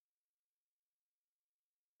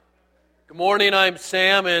Good morning, I'm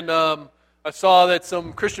Sam, and I saw that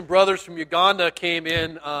some Christian brothers from Uganda came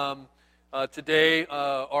in today.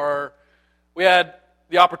 We had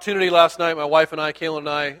the opportunity last night, my wife and I, Kayla and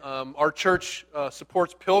I, our church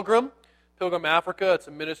supports Pilgrim Africa. It's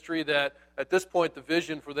a ministry that, at this point, the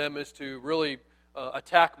vision for them is to really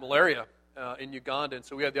attack malaria in Uganda, and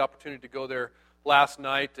so we had the opportunity to go there last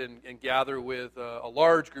night and gather with a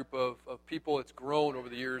large group of people. It's grown over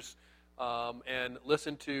the years. And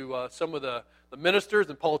listen to some of the ministers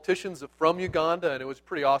and politicians from Uganda, and it was a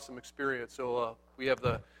pretty awesome experience. So we have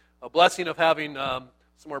the blessing of having some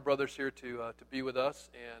of our brothers here to be with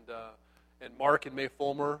us, and Mark and May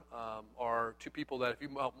Fulmer are two people that, if you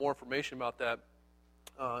want more information about that,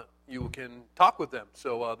 you can talk with them.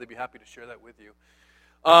 So they'd be happy to share that with you.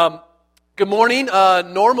 Good morning.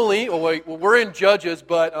 Normally, we're in Judges,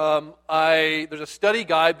 but there's a study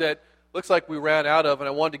guide that looks like we ran out of, and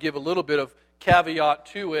I wanted to give a little bit of caveat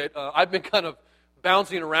to it. I've been kind of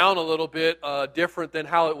bouncing around a little bit different than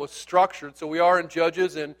how it was structured. So we are in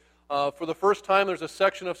Judges, and for the first time there's a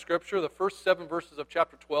section of Scripture, the first 7 verses of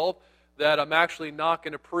chapter 12, that I'm actually not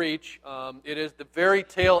going to preach. It is the very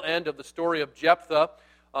tail end of the story of Jephthah.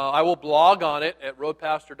 I will blog on it at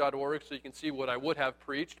roadpastor.org so you can see what I would have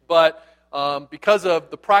preached. But because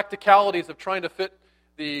of the practicalities of trying to fit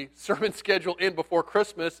the sermon schedule in before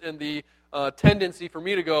Christmas and the tendency for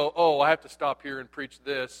me to go, I have to stop here and preach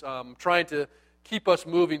this. Trying to keep us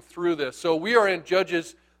moving through this. So we are in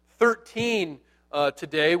Judges 13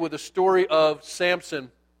 today with the story of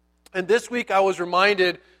Samson. And this week I was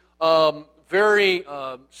reminded very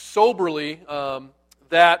soberly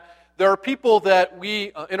that there are people that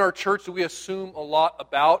we, in our church, that we assume a lot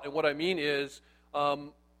about. And what I mean is,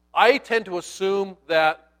 I tend to assume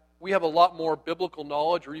that we have a lot more biblical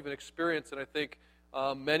knowledge or even experience than I think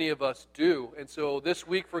many of us do. And so this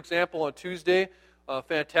week, for example, on Tuesday, a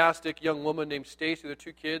fantastic young woman named Stacy with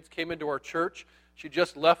her 2 kids came into our church. She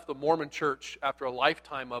just left the Mormon church after a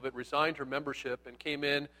lifetime of it, resigned her membership, and came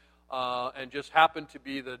in and just happened to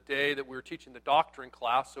be the day that we were teaching the doctrine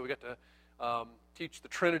class, so we got to teach the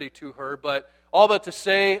Trinity to her. But all that to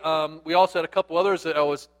say, we also had a couple others that I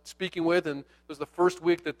was speaking with, and it was the first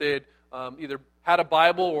week that they had either had a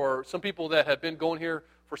Bible, or some people that had been going here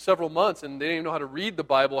for several months and they didn't even know how to read the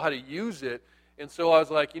Bible, how to use it. And so I was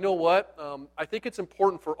like, you know what? I think it's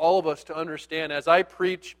important for all of us to understand, as I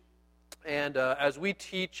preach and as we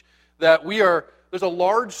teach, that there's a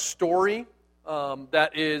large story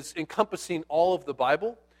that is encompassing all of the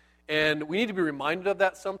Bible. And we need to be reminded of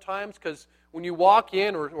that sometimes, because when you walk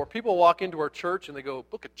in, or people walk into our church and they go,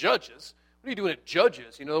 Book of Judges? What are you doing at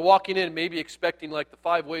Judges? They're walking in maybe expecting like the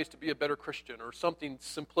 5 ways to be a better Christian or something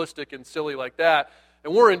simplistic and silly like that.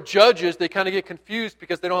 And we're in Judges, they kind of get confused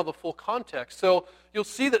because they don't have the full context. So you'll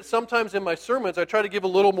see that sometimes in my sermons I try to give a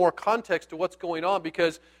little more context to what's going on,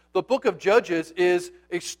 because the book of Judges is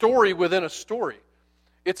a story within a story.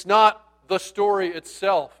 It's not the story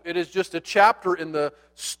itself. It is just a chapter in the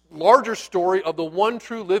larger story of the one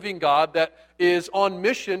true living God that is on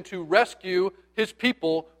mission to rescue His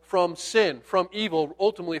people from sin, from evil,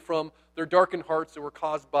 ultimately from their darkened hearts that were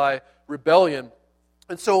caused by rebellion.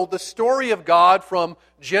 And so the story of God from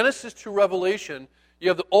Genesis to Revelation, you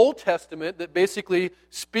have the Old Testament that basically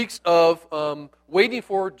speaks of waiting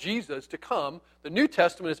for Jesus to come. The New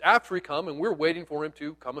Testament is after He come, and we're waiting for Him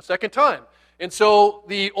to come a second time. And so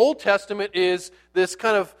the Old Testament is this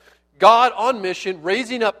kind of God on mission,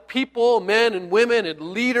 raising up people, men and women, and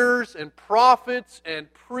leaders, and prophets,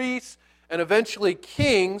 and priests, and eventually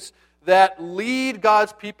kings that lead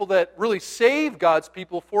God's people, that really save God's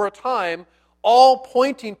people for a time, all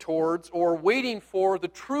pointing towards or waiting for the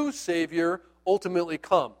true Savior ultimately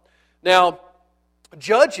come. Now,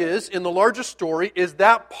 Judges in the larger story is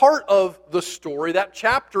that part of the story, that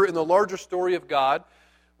chapter in the larger story of God,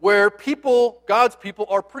 where God's people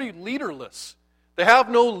are pretty leaderless. They have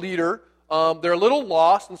no leader. They're a little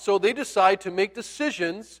lost, and so they decide to make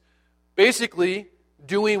decisions, basically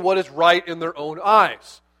doing what is right in their own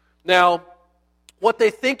eyes. Now, what they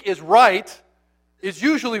think is right is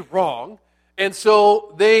usually wrong, and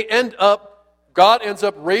so God ends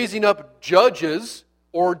up raising up judges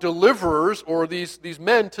or deliverers or these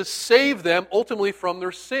men to save them ultimately from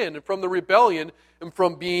their sin and from the rebellion and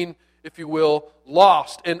from being, if you will,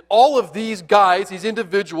 lost. And all of these guys, these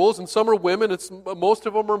individuals, and some are women, and most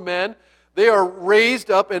of them are men, they are raised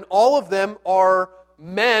up, and all of them are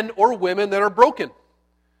men or women that are broken.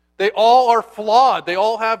 They all are flawed. They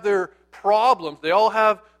all have their problems. They all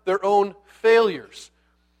have their own failures.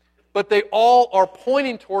 But they all are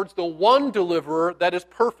pointing towards the one deliverer that is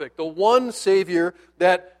perfect, the one Savior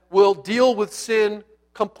that will deal with sin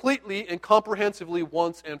completely and comprehensively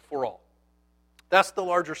once and for all. That's the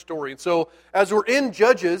larger story. And so as we're in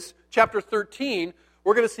Judges chapter 13,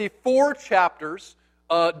 we're going to see 4 chapters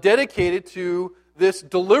dedicated to this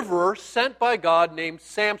deliverer sent by God named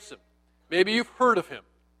Samson. Maybe you've heard of him.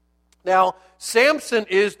 Now, Samson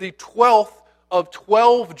is the 12th of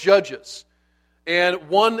 12 judges, and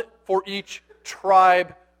one for each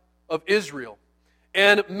tribe of Israel.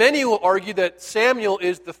 And many will argue that Samuel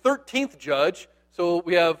is the 13th judge. So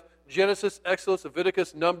we have Genesis, Exodus,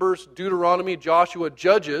 Leviticus, Numbers, Deuteronomy, Joshua,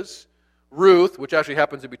 Judges, Ruth, which actually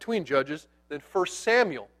happens in between Judges, then 1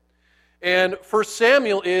 Samuel. And 1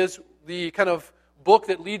 Samuel is the kind of book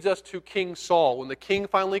that leads us to King Saul, when the king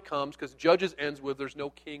finally comes, because Judges ends with there's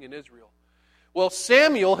no king in Israel. Well,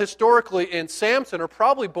 Samuel, historically, and Samson are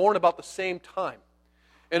probably born about the same time.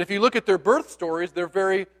 And if you look at their birth stories, they're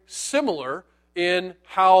very similar in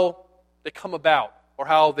how they come about, or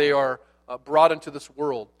how they are brought into this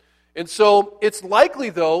world. And so it's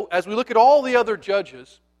likely, though, as we look at all the other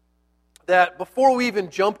judges, that before we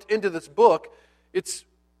even jumped into this book, it's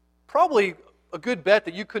probably a good bet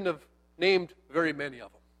that you couldn't have named very many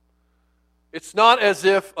of them. It's not as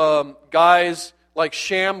if guys like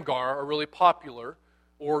Shamgar are really popular,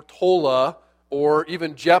 or Tola, or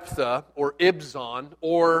even Jephthah, or Ibzan,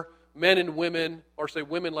 or men and women, or say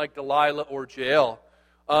women like Delilah or Jael.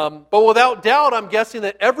 But without doubt, I'm guessing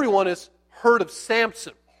that everyone has heard of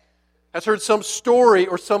Samson, has heard some story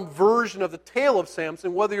or some version of the tale of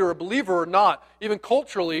Samson, whether you're a believer or not. Even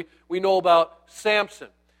culturally, we know about Samson.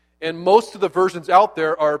 And most of the versions out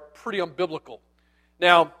there are pretty unbiblical.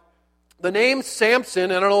 Now, the name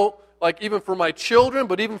Samson, I don't know, like even for my children,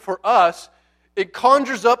 but even for us, it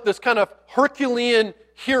conjures up this kind of Herculean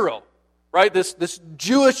hero, right? This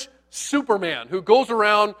Jewish Superman who goes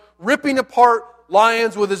around ripping apart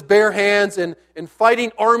lions with his bare hands and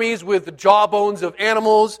fighting armies with the jawbones of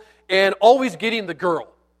animals and always getting the girl.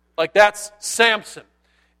 Like that's Samson.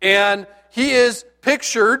 And he is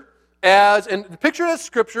pictured as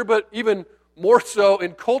Scripture, but even more so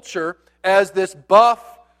in culture, as this buff,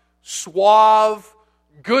 suave,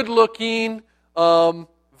 good-looking,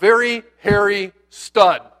 very hairy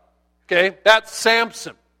stud. Okay? That's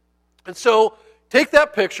Samson. And so, take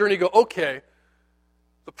that picture and you go, okay,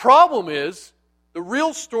 the problem is, the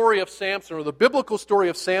real story of Samson, or the biblical story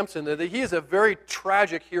of Samson, that he is a very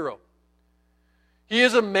tragic hero. He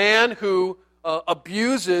is a man who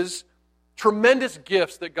abuses tremendous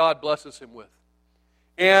gifts that God blesses him with.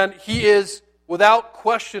 And he is, without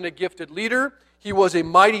question, a gifted leader. He was a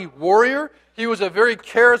mighty warrior. He was a very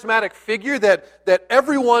charismatic figure that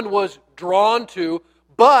everyone was drawn to,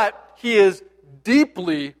 but he is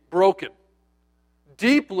deeply broken.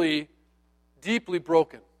 Deeply, deeply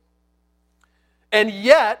broken. And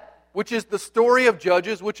yet, which is the story of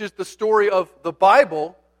Judges, which is the story of the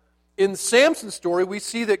Bible, in Samson's story, we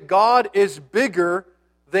see that God is bigger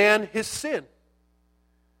than his sin.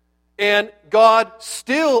 And God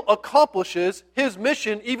still accomplishes his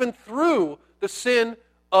mission even through the sin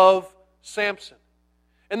of Samson.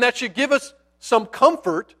 And that should give us some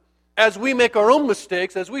comfort as we make our own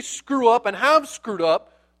mistakes, as we screw up and have screwed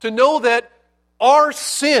up, to know that our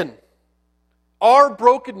sin, our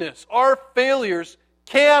brokenness, our failures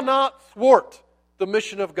cannot thwart the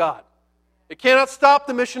mission of God. It cannot stop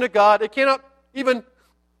the mission of God. It cannot even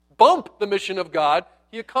bump the mission of God.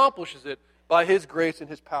 He accomplishes it by His grace and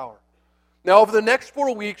His power. Now, over the next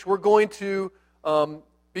 4 weeks, we're going to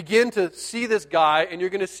begin to see this guy, and you're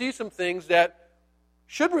going to see some things that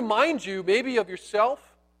should remind you maybe of yourself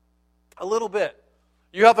a little bit.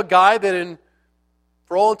 You have a guy that,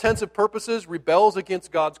 for all intents and purposes, rebels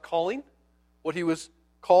against God's calling, what he was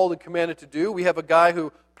called and commanded to do. We have a guy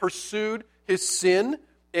who pursued his sin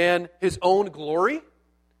and his own glory.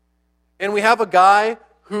 And we have a guy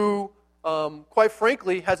who, quite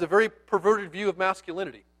frankly, has a very perverted view of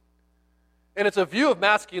masculinity. And it's a view of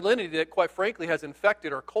masculinity that, quite frankly, has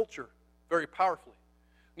infected our culture very powerfully.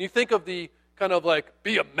 When you think of the kind of like,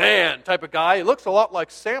 be a man type of guy, it looks a lot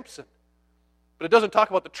like Samson. But it doesn't talk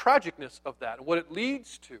about the tragicness of that and what it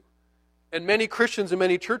leads to. And many Christians and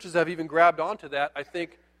many churches have even grabbed onto that, I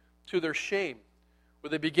think, to their shame, where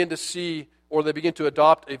they begin to see or they begin to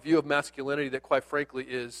adopt a view of masculinity that, quite frankly,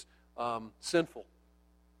 is sinful.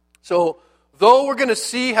 So, though we're going to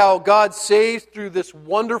see how God saves through this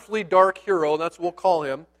wonderfully dark hero, and that's what we'll call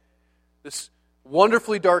him, this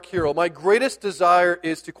wonderfully dark hero, my greatest desire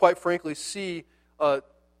is to, quite frankly, see the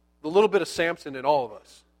little bit of Samson in all of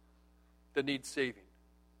us that needs saving.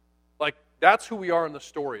 Like, that's who we are in the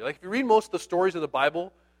story. Like, if you read most of the stories of the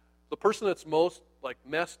Bible, the person that's most, like,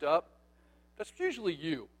 messed up, that's usually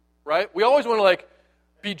you, right? We always want to, like,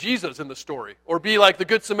 be Jesus in the story or be like the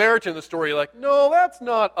Good Samaritan in the story. Like, no, that's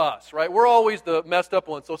not us, right? We're always the messed up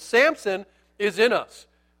ones. So Samson is in us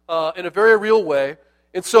in a very real way.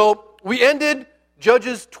 And so we ended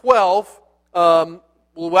Judges 12, actually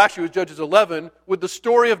it was Judges 11, with the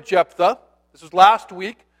story of Jephthah. This was last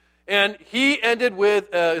week. And he ended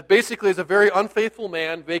with, basically as a very unfaithful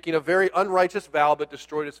man, making a very unrighteous vow that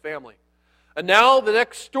destroyed his family. And now the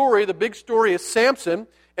next story, the big story, is Samson,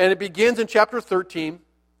 and it begins in chapter 13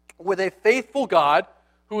 with a faithful God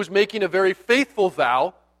who is making a very faithful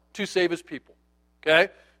vow to save his people.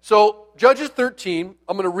 Okay? So, Judges 13,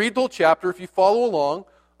 I'm going to read the whole chapter. If you follow along,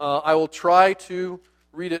 I will try to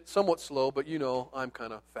read it somewhat slow, but you know I'm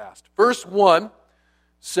kind of fast. Verse 1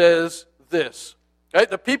 says this. Right?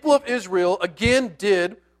 The people of Israel again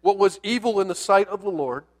did what was evil in the sight of the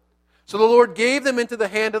Lord. So the Lord gave them into the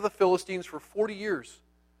hand of the Philistines for 40 years.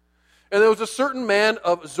 And there was a certain man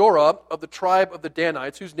of Zorah, of the tribe of the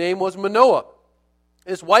Danites, whose name was Manoah.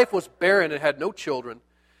 His wife was barren and had no children.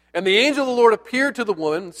 And the angel of the Lord appeared to the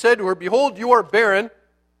woman and said to her, Behold, you are barren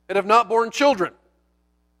and have not borne children,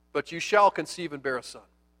 but you shall conceive and bear a son.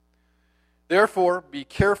 Therefore, be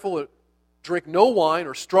careful, drink no wine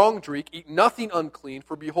or strong drink, eat nothing unclean,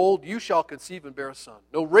 for behold, you shall conceive and bear a son.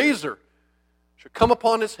 No razor shall come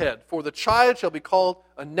upon his head, for the child shall be called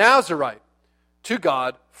a Nazarite to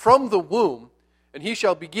God from the womb, and he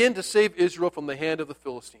shall begin to save Israel from the hand of the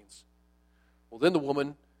Philistines. Well, then the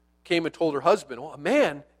woman came and told her husband, a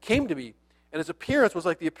man came to me, and his appearance was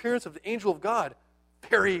like the appearance of the angel of God.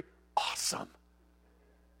 Very awesome.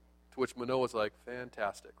 To which Manoah was like,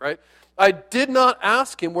 fantastic, right? I did not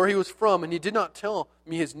ask him where he was from, and he did not tell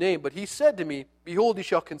me his name, but he said to me, Behold, he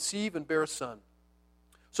shall conceive and bear a son.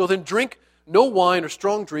 So then drink no wine or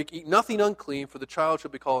strong drink, eat nothing unclean, for the child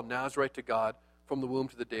shall be called Nazarite to God from the womb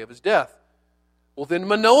to the day of his death. Well, then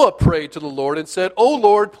Manoah prayed to the Lord and said, O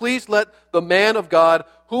Lord, please let the man of God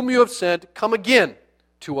whom you have sent come again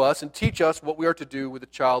to us and teach us what we are to do with the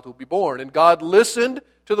child who will be born. And God listened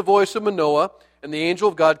to the voice of Manoah, and the angel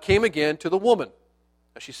of God came again to the woman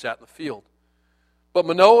as she sat in the field. But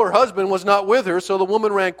Manoah, her husband, was not with her, so the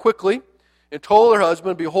woman ran quickly and told her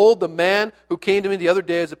husband, Behold, the man who came to me the other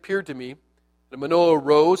day has appeared to me. And Manoah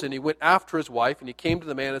arose, and he went after his wife, and he came to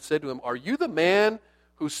the man and said to him, Are you the man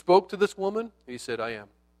who spoke to this woman? And he said, I am.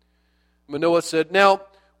 Manoah said, Now,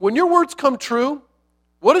 when your words come true,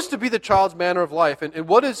 what is to be the child's manner of life, and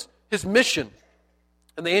what is his mission?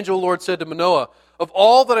 And the angel of the Lord said to Manoah, Of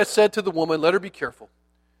all that I said to the woman, let her be careful.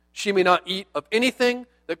 She may not eat of anything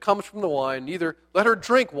that comes from the wine, neither let her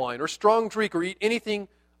drink wine or strong drink or eat anything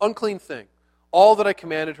unclean thing. All that I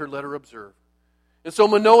commanded her, let her observe. And so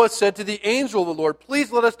Manoah said to the angel of the Lord,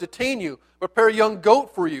 Please let us detain you, prepare a young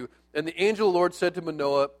goat for you. And the angel of the Lord said to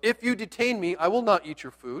Manoah, If you detain me, I will not eat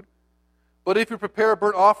your food. But if you prepare a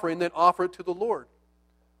burnt offering, then offer it to the Lord.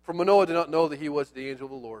 For Manoah did not know that he was the angel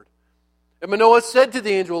of the Lord. And Manoah said to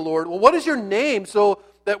the angel of the Lord, Well, what is your name, so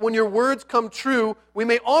that when your words come true, we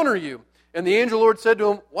may honor you? And the angel of the Lord said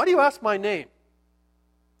to him, Why do you ask my name,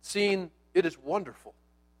 seeing it is wonderful?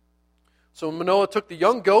 So Manoah took the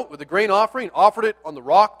young goat with the grain offering and offered it on the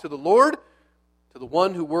rock to the Lord, to the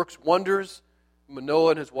one who works wonders.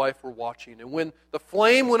 Manoah and his wife were watching. And when the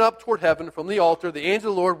flame went up toward heaven from the altar, the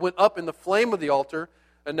angel of the Lord went up in the flame of the altar.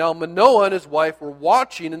 And now Manoah and his wife were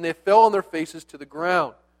watching, and they fell on their faces to the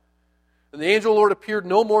ground. And the angel of the Lord appeared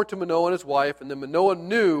no more to Manoah and his wife, and then Manoah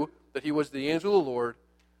knew that he was the angel of the Lord.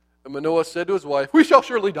 And Manoah said to his wife, We shall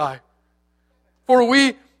surely die, for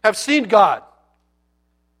we have seen God.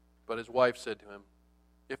 But his wife said to him,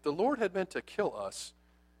 If the Lord had meant to kill us,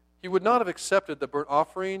 he would not have accepted the burnt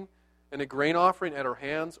offering and a grain offering at our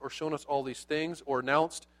hands, or shown us all these things, or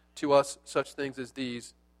announced to us such things as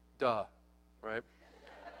these. Duh. Right?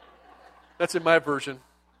 That's in my version.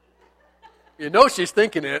 You know she's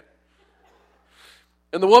thinking it.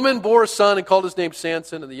 And the woman bore a son and called his name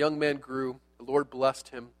Samson, and the young man grew. The Lord blessed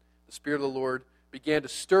him. The Spirit of the Lord began to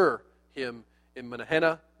stir him in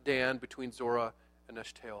Manahenah, Dan, between Zorah and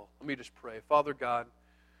Eshtaol. Let me just pray. Father God,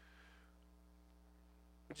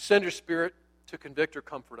 would you send your Spirit to convict or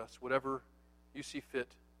comfort us, whatever you see fit,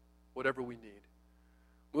 whatever we need.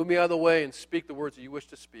 Move me out of the way and speak the words that you wish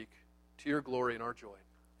to speak to your glory and our joy.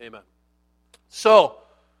 Amen. So,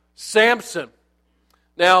 Samson.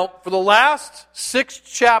 Now, for the last 6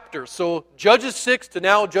 chapters, so Judges 6 to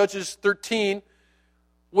now Judges 13,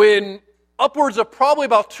 when upwards of probably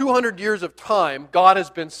about 200 years of time, God has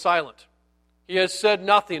been silent. He has said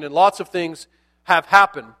nothing, and lots of things have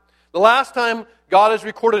happened. The last time God is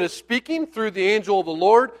recorded as speaking through the angel of the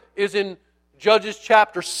Lord is in Judges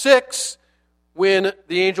chapter 6, when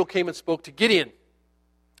the angel came and spoke to Gideon.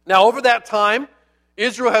 Now, over that time,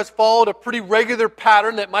 Israel has followed a pretty regular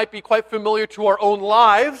pattern that might be quite familiar to our own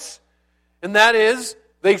lives, and that is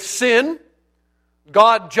they sin,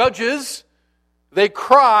 God judges, they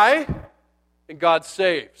cry, and God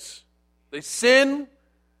saves. They sin,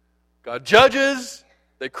 God judges,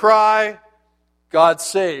 they cry, God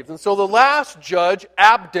saves. And so the last judge,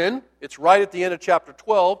 Abdon, it's right at the end of chapter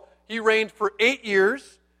 12, he reigned for 8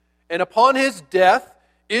 years, and upon his death,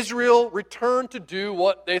 Israel returned to do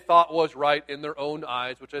what they thought was right in their own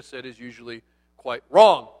eyes, which I said is usually quite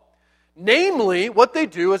wrong. Namely, what they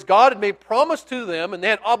do is God had made promise to them, and they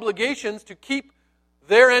had obligations to keep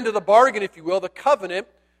their end of the bargain, if you will, the covenant.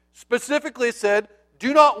 Specifically it said,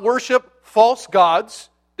 do not worship false gods.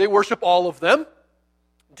 They worship all of them.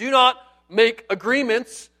 Do not make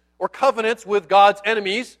agreements or covenants with God's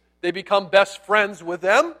enemies. They become best friends with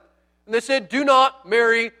them. And they said, do not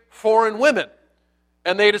marry foreign women.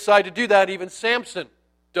 And they decide to do that. Even Samson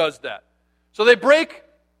does that. So they break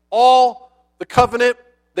all the covenant.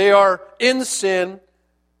 They are in sin.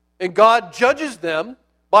 And God judges them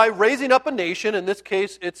by raising up a nation. In this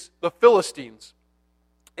case, it's the Philistines.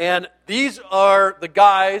 And these are the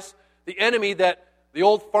guys, the enemy that the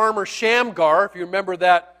old farmer Shamgar, if you remember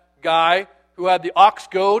that guy who had the ox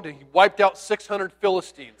goad, and he wiped out 600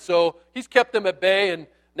 Philistines. So he's kept them at bay, and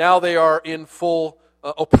now they are in full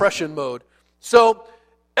oppression mode. So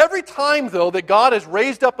every time, though, that God has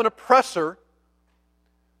raised up an oppressor,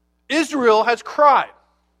 Israel has cried.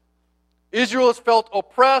 Israel has felt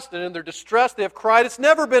oppressed, and in their distress they have cried. It's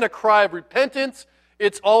never been a cry of repentance.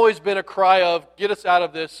 It's always been a cry of, get us out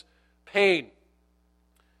of this pain.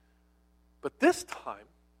 But this time,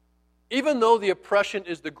 even though the oppression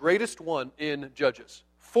is the greatest one in Judges,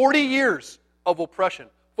 40 years of oppression,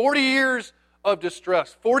 40 years of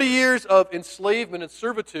distress, 40 years of enslavement and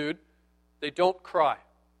servitude, they don't cry.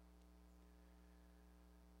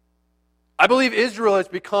 I believe Israel has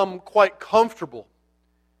become quite comfortable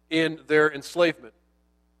in their enslavement,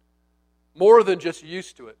 more than just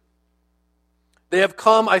used to it. They have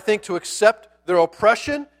come, I think, to accept their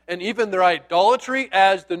oppression and even their idolatry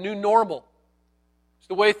as the new normal. It's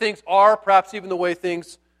the way things are, perhaps even the way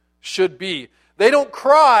things should be. They don't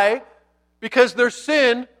cry because their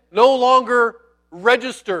sin no longer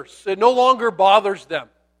registers. It no longer bothers them.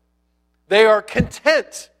 They are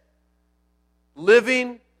content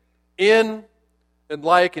living in and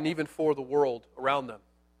like and even for the world around them.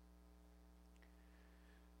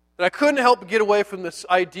 And I couldn't help but get away from this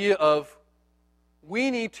idea of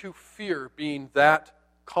we need to fear being that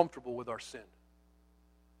comfortable with our sin,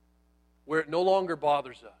 where it no longer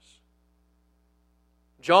bothers us.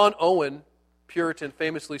 John Owen, Puritan,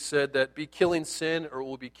 famously said that be killing sin or it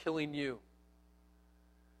will be killing you.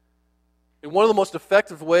 And one of the most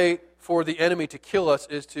effective ways for the enemy to kill us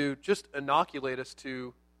is to just inoculate us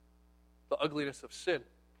to the ugliness of sin.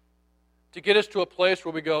 To get us to a place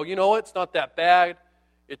where we go, you know what, it's not that bad.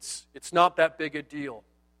 It's not that big a deal.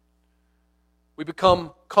 We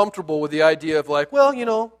become comfortable with the idea of like, well, you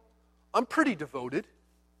know, I'm pretty devoted.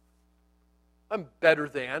 I'm better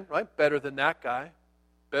than, right? Better than that guy.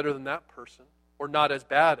 Better than that person. Or not as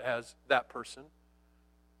bad as that person.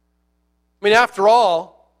 I mean, after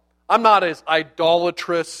all, I'm not as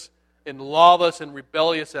idolatrous and lawless and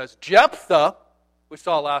rebellious as Jephthah, we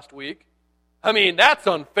saw last week. I mean, that's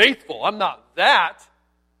unfaithful. I'm not that.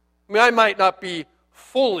 I mean, I might not be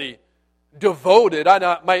fully devoted.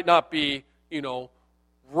 Might not be,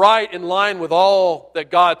 right in line with all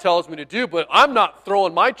that God tells me to do, but I'm not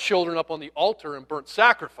throwing my children up on the altar and burnt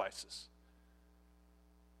sacrifices.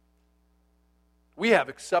 We have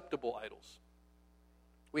acceptable idols.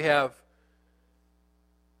 We have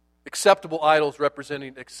acceptable idols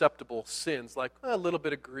representing acceptable sins, like a little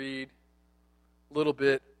bit of greed, a little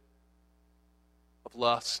bit of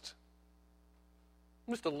lust,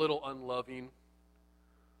 just a little unloving,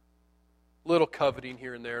 little coveting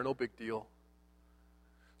here and there, no big deal.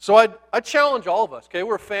 So I challenge all of us, okay?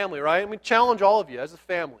 We're a family, right? I mean, challenge all of you as a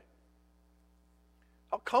family.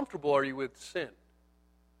 How comfortable are you with sin?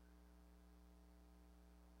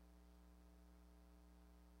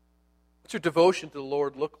 What's your devotion to the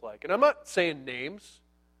Lord look like? And I'm not saying names.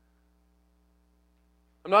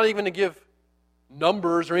 I'm not even going to give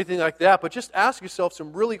numbers or anything like that, but just ask yourself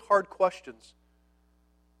some really hard questions.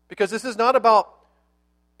 Because this is not about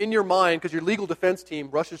in your mind, because your legal defense team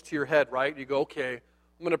rushes to your head, right? You go, okay,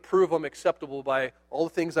 I'm going to prove I'm acceptable by all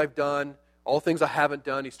the things I've done, all the things I haven't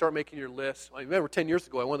done. You start making your list. I remember 10 years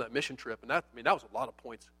ago I went on that mission trip, and that was a lot of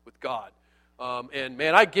points with God. And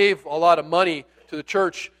man, I gave a lot of money to the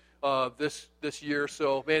church this year,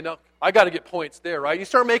 so man, now I got to get points there, right? You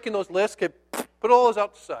start making those lists, okay, put all those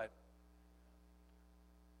out to the side.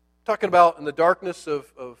 talking about in the darkness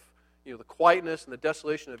of the quietness and the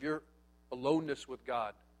desolation of your aloneness with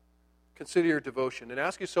God. Consider your devotion and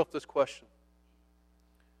ask yourself this question.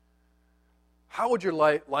 How would your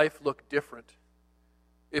life look different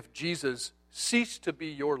if Jesus ceased to be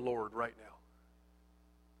your Lord right now?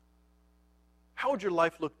 How would your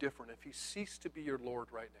life look different if He ceased to be your Lord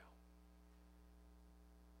right now?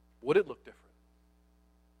 Would it look different?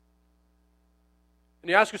 And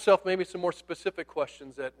you ask yourself maybe some more specific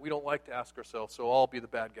questions that we don't like to ask ourselves, so I'll be the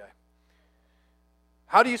bad guy.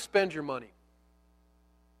 How do you spend your money?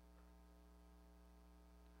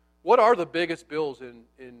 What are the biggest bills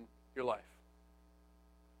in your life?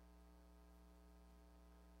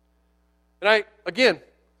 And I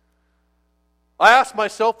ask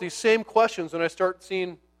myself these same questions when I start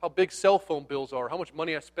seeing how big cell phone bills are, how much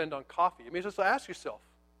money I spend on coffee. I mean, just ask yourself.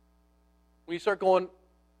 When you start going,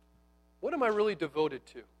 what am I really devoted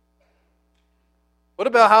to? What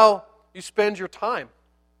about how you spend your time?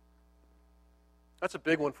 That's a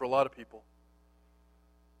big one for a lot of people.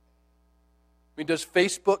 I mean, does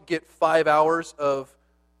Facebook get 5 hours of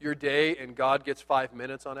your day and God gets 5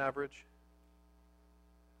 minutes on average?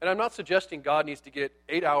 And I'm not suggesting God needs to get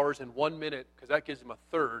 8 hours and 1 minute because that gives him a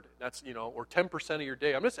third. That's, or 10% of your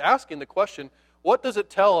day. I'm just asking the question, what does it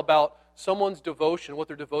tell about someone's devotion, what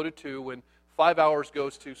they're devoted to when 5 hours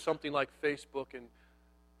goes to something like Facebook and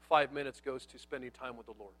 5 minutes goes to spending time with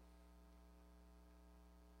the Lord?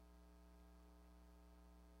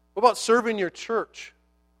 What about serving your church?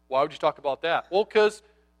 Why would you talk about that? Well, because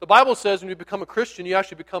the Bible says when you become a Christian, you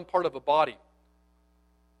actually become part of a body.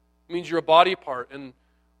 It means you're a body part. And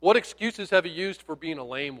what excuses have you used for being a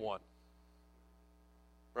lame one?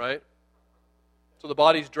 Right? So the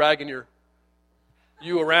body's dragging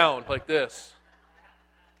you around like this.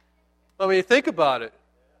 I mean, think about it.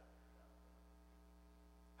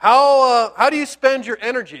 How do you spend your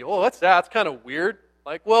energy? Oh, that's kind of weird.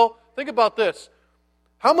 Like, well, think about this.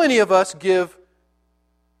 How many of us give,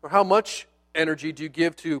 or how much energy do you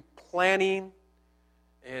give to planning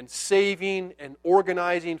and saving and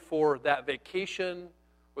organizing for that vacation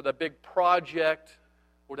or that big project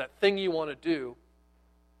or that thing you want to do,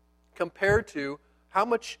 compared to how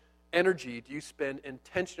much energy do you spend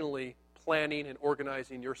intentionally planning and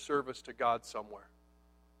organizing your service to God somewhere?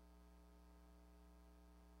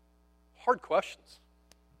 Hard questions.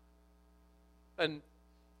 And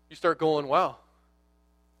you start going, wow,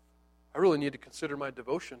 I really need to consider my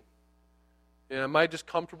devotion. And am I just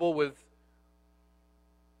comfortable with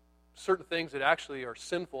certain things that actually are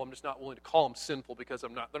sinful? I'm just not willing to call them sinful because they're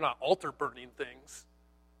not altar-burning things.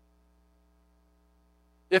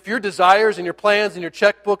 If your desires and your plans and your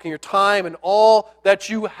checkbook and your time and all that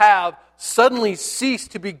you have suddenly cease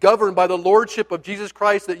to be governed by the lordship of Jesus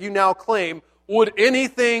Christ that you now claim, would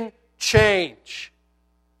anything change?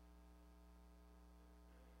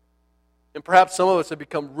 And perhaps some of us have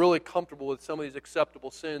become really comfortable with some of these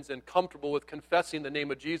acceptable sins and comfortable with confessing the name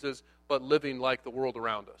of Jesus, but living like the world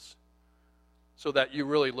around us, so that you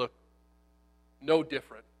really look no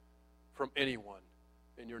different from anyone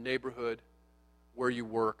in your neighborhood, where you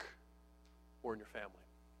work, or in your family.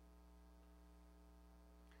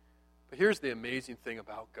 But here's the amazing thing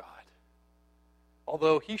about God.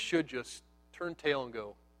 Although He should just turn tail and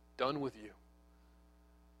go, done with you.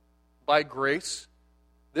 By grace,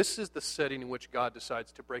 this is the setting in which God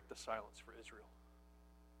decides to break the silence for Israel.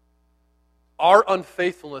 Our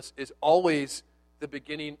unfaithfulness is always the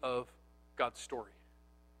beginning of God's story.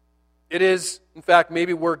 It is, in fact,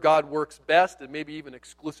 maybe where God works best and maybe even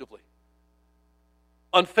exclusively.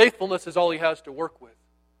 Unfaithfulness is all He has to work with.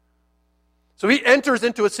 So He enters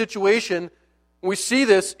into a situation, and we see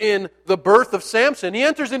this in the birth of Samson. He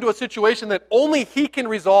enters into a situation that only he can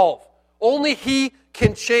resolve. Only he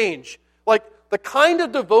can change. Like the kind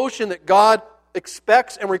of devotion that God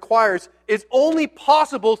expects and requires is only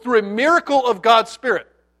possible through a miracle of God's Spirit.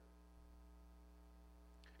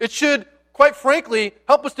 It should, quite frankly,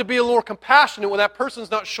 help us to be a little more compassionate when that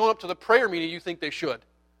person's not showing up to the prayer meeting you think they should.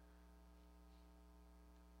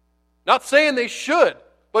 Not saying they should,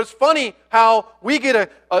 but it's funny how we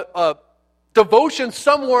get a devotion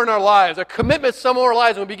somewhere in our lives, a commitment somewhere in our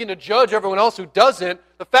lives, and we begin to judge everyone else who doesn't.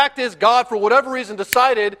 The fact is, God, for whatever reason,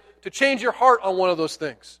 decided to change your heart on one of those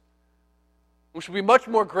things. We should be much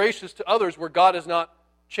more gracious to others where God has not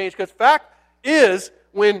changed. Because fact is,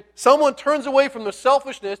 when someone turns away from their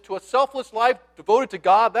selfishness to a selfless life devoted to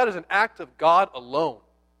God, that is an act of God alone.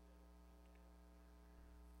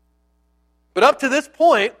 But up to this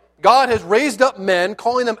point, God has raised up men,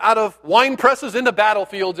 calling them out of wine presses into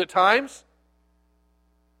battlefields at times.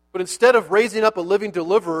 But instead of raising up a living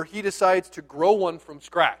deliverer, He decides to grow one from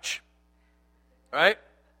scratch. Right?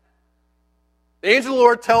 The angel of the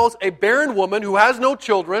Lord tells a barren woman who has no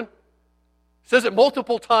children, says it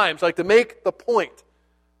multiple times, like to make the point,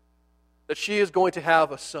 that she is going to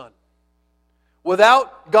have a son.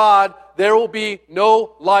 Without God, there will be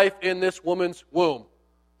no life in this woman's womb.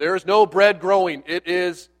 There is no bread growing. It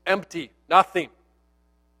is empty. Nothing.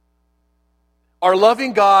 Our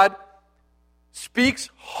loving God speaks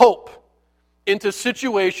hope into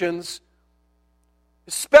situations,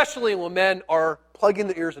 especially when men are plugging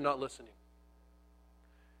their ears and not listening.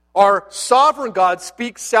 Our sovereign God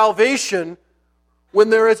speaks salvation when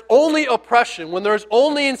there is only oppression, when there is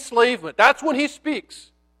only enslavement. That's when He speaks.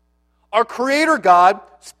 Our Creator God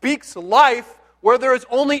speaks life where there is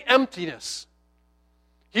only emptiness.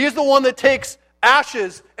 He is the one that takes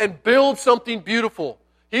ashes and builds something beautiful.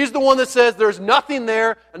 He's the one that says there's nothing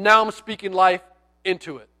there, and now I'm speaking life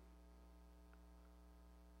into it.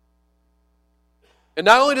 And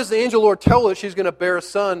not only does the angel Lord tell her that she's going to bear a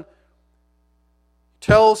son, he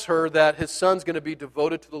tells her that his son's going to be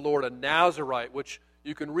devoted to the Lord, a Nazirite, which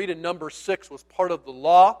you can read in Numbers 6 was part of the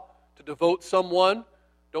law to devote someone.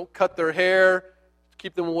 Don't cut their hair,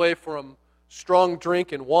 keep them away from strong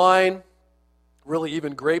drink and wine, really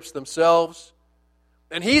even grapes themselves.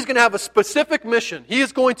 And he's going to have a specific mission. He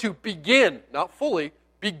is going to begin, not fully,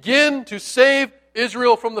 begin to save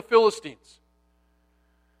Israel from the Philistines.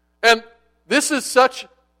 And this is such,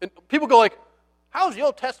 and people go like, how's the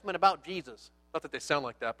Old Testament about Jesus? Not that they sound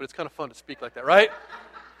like that, but it's kind of fun to speak like that, right?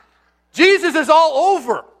 Jesus is all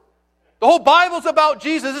over. The whole Bible's about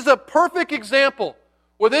Jesus. This is a perfect example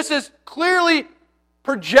where this is clearly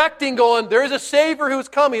projecting, going, there is a Savior who is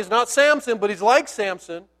coming. He's not Samson, but he's like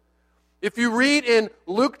Samson. If you read in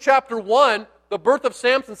Luke chapter 1, the birth of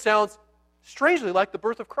Samson sounds strangely like the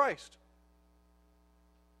birth of Christ.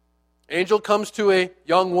 Angel comes to a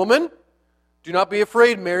young woman. Do not be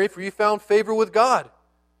afraid, Mary, for you found favor with God.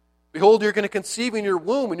 Behold, you're going to conceive in your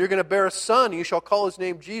womb, and you're going to bear a son, and you shall call his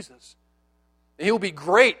name Jesus. And he will be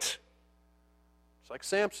great. It's like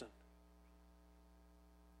Samson.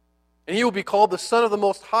 And he will be called the Son of the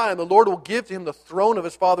Most High, and the Lord will give to him the throne of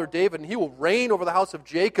his father David, and he will reign over the house of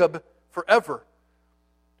Jacob forever.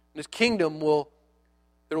 And his kingdom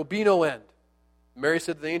there will be no end. Mary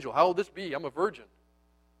said to the angel, how will this be? I'm a virgin.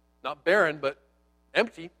 Not barren, but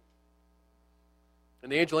empty.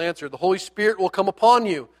 And the angel answered, the Holy Spirit will come upon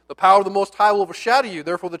you. The power of the Most High will overshadow you.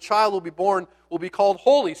 Therefore the child will be born, will be called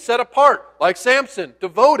holy, set apart, like Samson,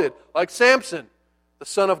 devoted, like Samson, the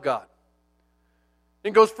Son of God.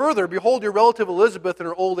 And goes further, behold, your relative Elizabeth in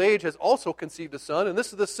her old age has also conceived a son, and this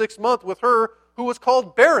is the 6th month with her who was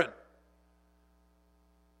called barren.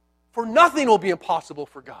 For nothing will be impossible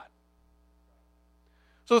for God.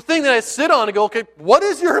 So the thing that I sit on and go, okay, what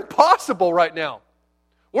is your impossible right now?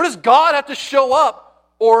 Where does God have to show up,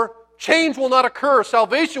 or change will not occur,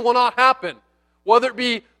 salvation will not happen? Whether it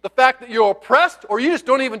be the fact that you're oppressed, or you just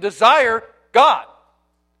don't even desire God.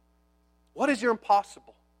 What is your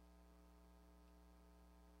impossible?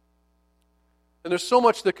 And there's so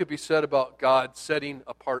much that could be said about God setting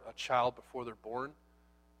apart a child before they're born.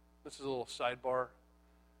 This is a little sidebar.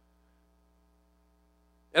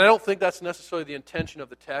 And I don't think that's necessarily the intention of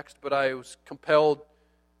the text, but I was compelled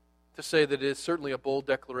to say that it is certainly a bold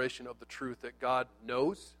declaration of the truth that God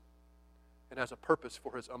knows and has a purpose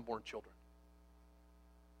for his unborn children.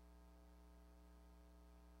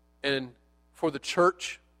 And for the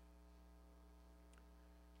church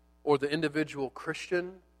or the individual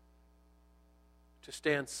Christian to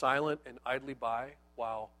stand silent and idly by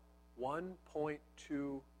while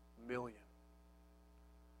 1.2 million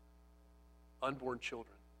unborn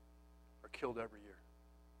children are killed every year.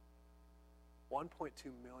 1.2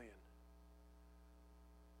 million.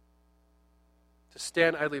 To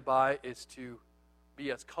stand idly by is to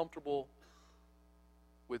be as comfortable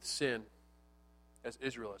with sin as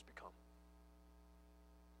Israel has become.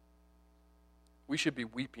 We should be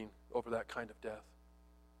weeping over that kind of death.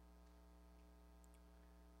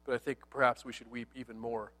 But I think perhaps we should weep even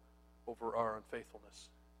more over our unfaithfulness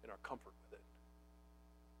and our comfort with it.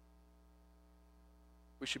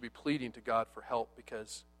 We should be pleading to God for help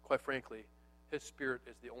because, quite frankly, his Spirit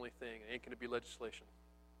is the only thing. It ain't going to be legislation.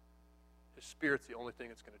 His Spirit's the only thing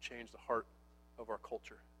that's going to change the heart of our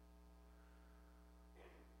culture.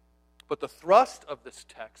 But the thrust of this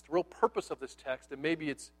text, the real purpose of this text, and maybe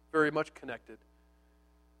it's very much connected,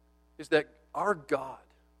 is that our God,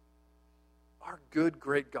 our good,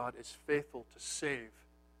 great God, is faithful to save.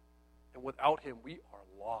 And without him, we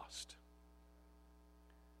are lost.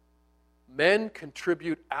 Men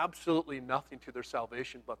contribute absolutely nothing to their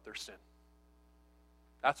salvation but their sin.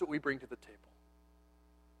 That's what we bring to the table.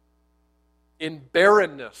 In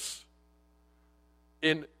barrenness,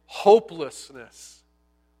 in hopelessness,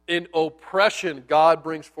 in oppression, God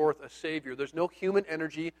brings forth a Savior. There's no human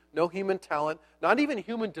energy, no human talent, not even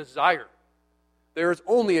human desire. There is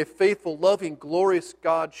only a faithful, loving, glorious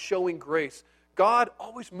God showing grace. God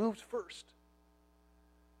always moves first.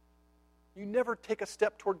 You never take a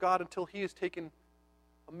step toward God until He has taken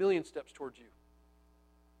a million steps towards you.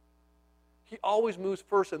 He always moves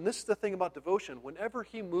first. And this is the thing about devotion. Whenever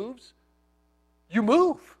He moves, you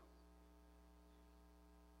move.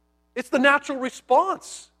 It's the natural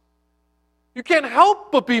response. You can't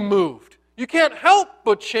help but be moved. You can't help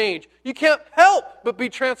but change. You can't help but be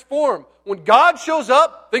transformed. When God shows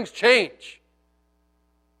up, things change.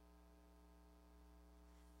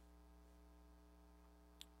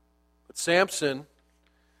 But Samson,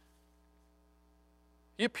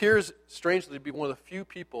 he appears strangely to be one of the few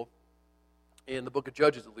people in the book of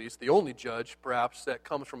Judges, at least, the only judge, perhaps, that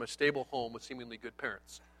comes from a stable home with seemingly good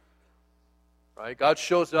parents. Right? God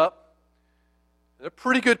shows up. They're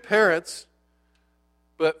pretty good parents.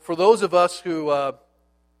 But for those of us who,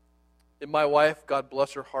 and my wife, God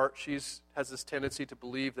bless her heart, she has this tendency to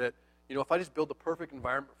believe that, if I just build the perfect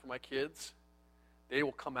environment for my kids, they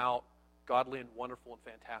will come out godly and wonderful and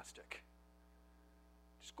fantastic.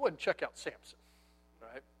 Just go ahead and check out Samson,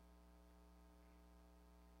 right?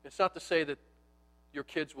 It's not to say that your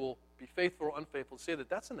kids will be faithful or unfaithful. To say that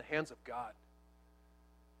that's in the hands of God.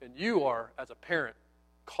 And you are, as a parent,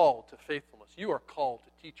 called to faithfulness. You are called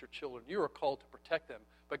to teach your children. You are called to protect them.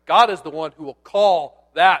 But God is the one who will call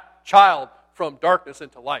that child from darkness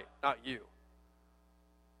into light, not you.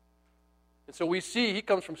 And so we see he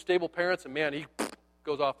comes from stable parents, and man, he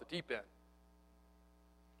goes off the deep end.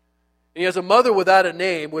 And he has a mother without a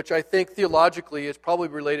name, which I think theologically is probably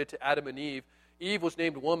related to Adam and Eve. Eve was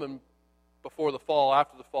named woman before the fall.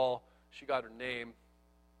 After the fall, she got her name.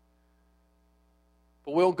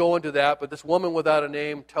 But we'll go into that. But this woman without a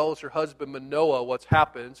name tells her husband Manoah what's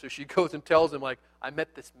happened. So she goes and tells him, I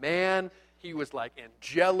met this man. He was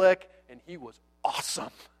angelic, and he was awesome.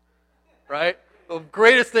 Right? The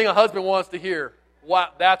greatest thing a husband wants to hear. Wow,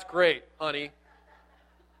 that's great, honey.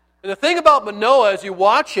 And the thing about Manoah, as you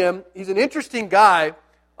watch him, he's an interesting guy.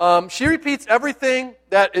 She repeats everything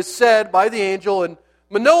that is said by the angel, and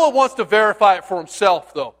Manoah wants to verify it for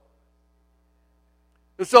himself, though.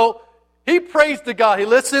 And so he prays to God. He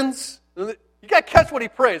listens. You got to catch what he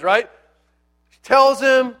prays, right? She tells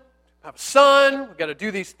him, have a son. We've got to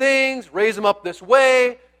do these things. Raise him up this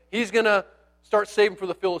way. He's going to start saving for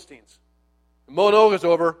the Philistines. And Manoah goes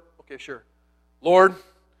over. Okay, sure. Lord,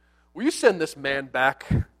 will you send this man back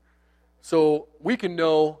so we can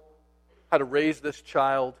know how to raise this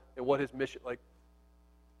child and what his mission like?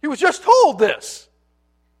 He was just told this.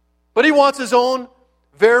 But he wants his own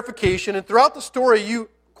verification. And throughout the story,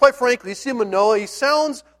 quite frankly, you see Manoah, he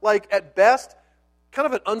sounds like, at best, kind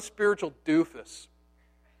of an unspiritual doofus.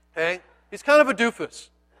 Okay? He's kind of a doofus.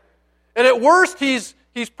 And at worst, he's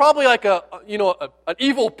probably like an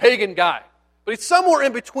evil pagan guy. But he's somewhere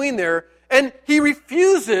in between there, and he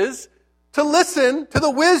refuses to listen to the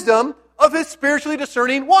wisdom of his spiritually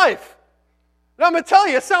discerning wife. And I'm going to tell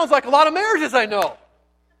you, it sounds like a lot of marriages I know.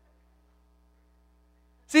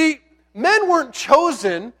 See, men weren't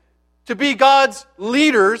chosen to be God's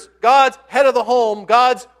leaders, God's head of the home,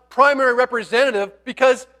 God's primary representative,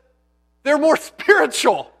 because they're more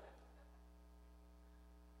spiritual.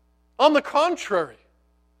 On the contrary,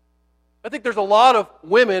 I think there's a lot of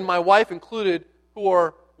women, my wife included, who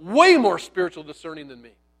are way more spiritual discerning than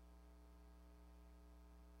me.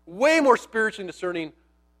 Way more spiritually discerning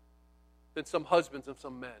than some husbands and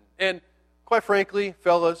some men. And quite frankly,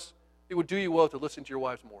 fellas, it would do you well to listen to your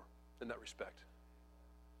wives more in that respect.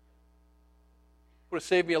 It would have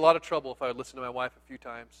saved me a lot of trouble if I had listened to my wife a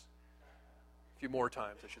few more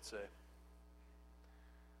times, I should say.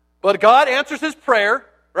 But God answers his prayer,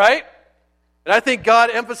 right? And I think God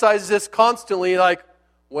emphasizes this constantly,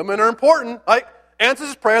 women are important. Answers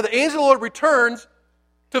his prayer. The angel of the Lord returns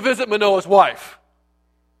to visit Manoah's wife.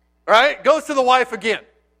 Right? Goes to the wife again,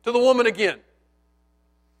 to the woman again.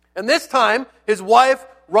 And this time, his wife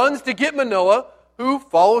runs to get Manoah, who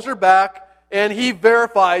follows her back, and he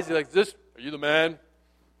verifies, are you the man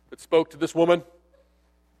that spoke to this woman?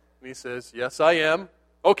 And he says, yes, I am.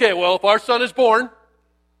 Okay, well, if our son is born,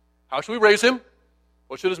 how should we raise him?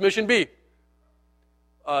 What should his mission be?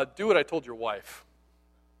 Do what I told your wife.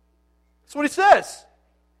 That's what he says.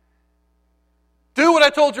 Do what I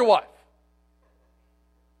told your wife.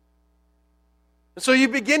 And so you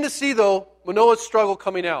begin to see, though, Manoah's struggle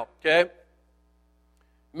coming out, okay?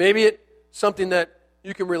 Maybe it's something that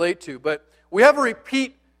you can relate to, but we have a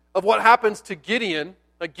repeat of what happens to Gideon.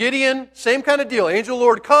 Gideon, same kind of deal. Angel of the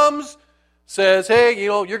Lord comes, says, hey,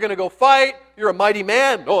 you're going to go fight. You're a mighty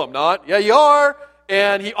man. No, I'm not. Yeah, you are.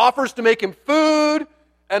 And he offers to make him food,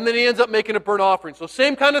 and then he ends up making a burnt offering. So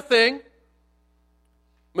same kind of thing.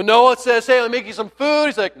 Manoah says, hey, I'll make you some food.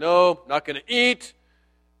 He's like, no, not going to eat.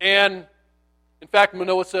 And in fact,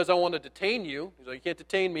 Manoah says, I want to detain you. He's like, you can't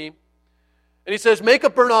detain me. And he says, make a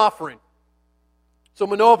burnt offering. So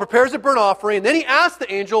Manoah prepares a burnt offering, and then he asks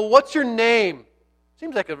the angel, what's your name?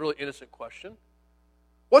 Seems like a really innocent question.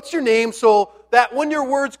 What's your name so that when your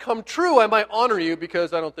words come true, I might honor you,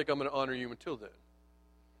 because I don't think I'm going to honor you until then.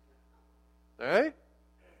 All right?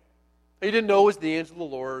 He didn't know it was the angel of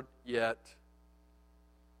the Lord yet.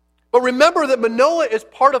 But remember that Manoah is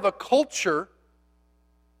part of a culture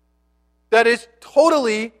that is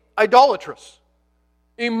totally idolatrous,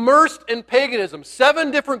 immersed in paganism.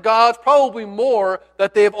 7 different gods, probably more,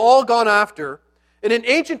 that they have all gone after. And in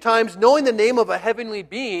ancient times, knowing the name of a heavenly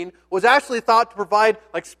being was actually thought to provide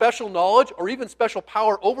like special knowledge or even special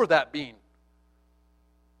power over that being.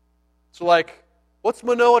 So what's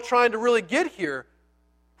Manoah trying to really get here?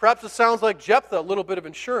 Perhaps it sounds like Jephthah, a little bit of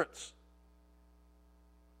insurance.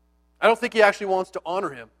 I don't think he actually wants to honor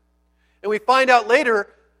him. And we find out later,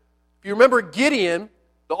 if you remember Gideon,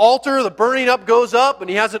 the altar, the burning up goes up, and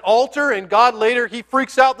he has an altar, and God later, he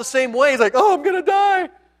freaks out the same way. He's like, oh, I'm going to die.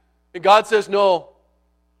 And God says, no,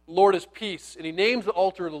 the Lord is peace. And he names the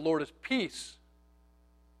altar, the Lord is peace.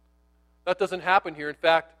 That doesn't happen here. In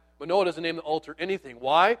fact, Manoah doesn't name the altar anything.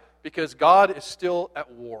 Why? Because God is still at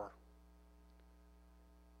war.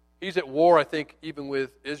 He's at war, I think, even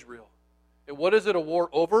with Israel. And what is it a war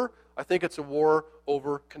over? I think it's a war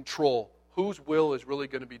over control. Whose will is really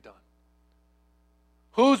going to be done?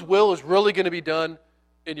 Whose will is really going to be done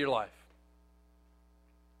in your life?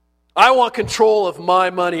 I want control of my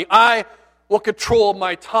money. I want control of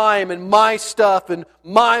my time and my stuff and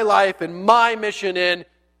my life and my mission and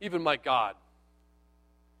even my God.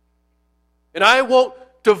 And I won't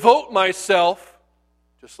devote myself,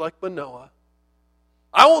 just like Manoah,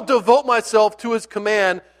 I won't devote myself to his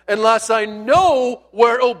command unless I know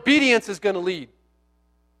where obedience is going to lead.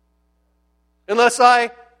 Unless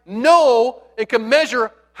I know and can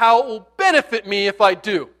measure how it will benefit me if I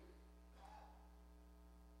do.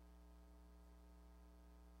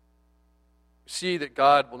 See that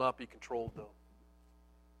God will not be controlled, though.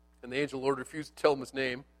 And the angel of the Lord refused to tell him his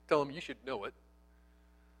name. Tell him, you should know it.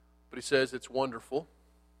 But he says it's wonderful.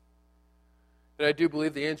 And I do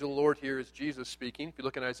believe the angel of the Lord here is Jesus speaking. If you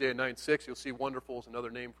look in Isaiah 9:6, you'll see wonderful is another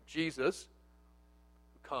name for Jesus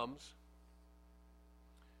who comes.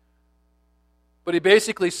 But he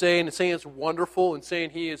basically saying it's wonderful and saying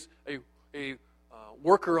he is a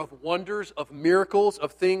worker of wonders, of miracles,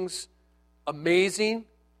 of things amazing.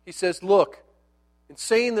 He says, look, in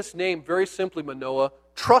saying this name very simply, Manoah,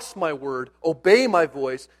 trust my word, obey my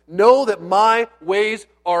voice, know that my ways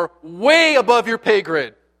are way above your pay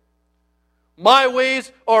grade. My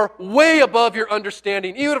ways are way above your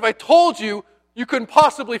understanding. Even if I told you, you couldn't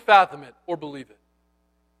possibly fathom it or believe it.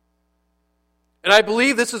 And I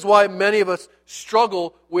believe this is why many of us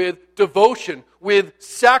struggle with devotion, with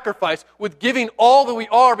sacrifice, with giving all that we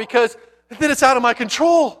are, because then it's out of my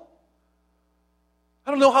control.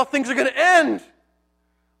 I don't know how things are going to end.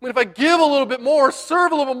 I mean, if I give a little bit more,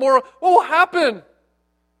 serve a little bit more, what will happen?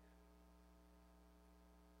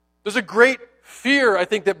 There's a great fear, I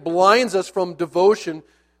think, that blinds us from devotion.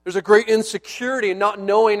 There's a great insecurity in not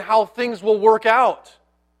knowing how things will work out.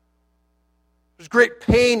 There's great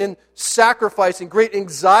pain in sacrifice and great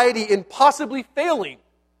anxiety in possibly failing.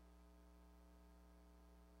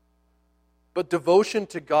 But devotion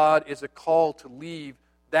to God is a call to leave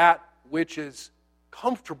that which is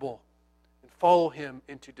comfortable and follow Him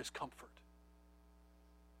into discomfort.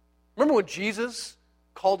 Remember when Jesus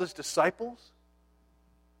called His disciples?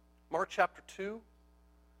 Mark chapter 2,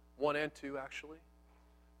 1 and 2 actually.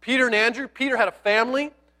 Peter and Andrew. Peter had a family.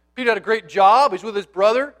 Peter had a great job. He's with his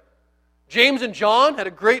brother. James and John had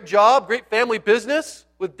a great job, great family business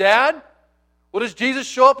with Dad. What does Jesus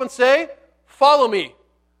show up and say? Follow me.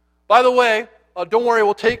 By the way, don't worry,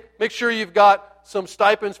 make sure you've got some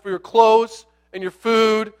stipends for your clothes and your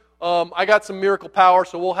food. I got some miracle power,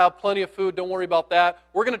 so we'll have plenty of food. Don't worry about that.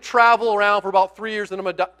 We're going to travel around for about 3 years, and I'm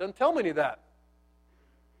going to die. Doesn't tell me any of that.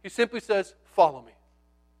 He simply says, follow me.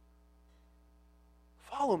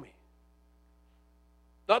 Follow me.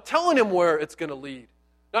 Not telling him where it's going to lead.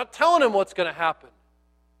 Not telling him what's going to happen.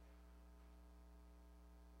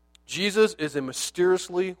 Jesus is a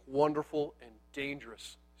mysteriously wonderful and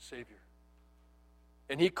dangerous Savior.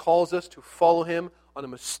 And He calls us to follow Him on a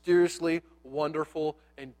mysteriously wonderful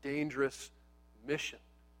and dangerous mission.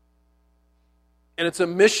 And it's a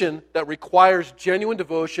mission that requires genuine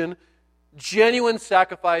devotion Genuine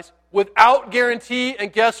sacrifice without guarantee,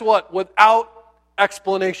 and guess what? Without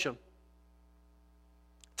explanation.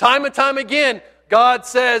 Time and time again, God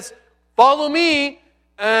says, follow me,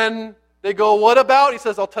 and they go, what about? He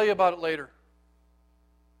says, I'll tell you about it later.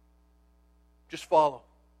 Just follow.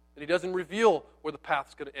 And He doesn't reveal where the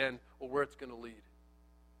path's going to end or where it's going to lead.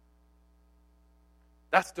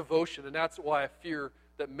 That's devotion, and that's why I fear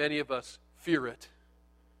that many of us fear it.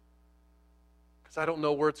 Because I don't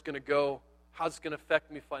know where it's going to go, how it's going to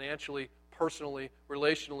affect me financially, personally,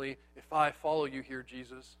 relationally, if I follow you here,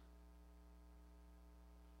 Jesus.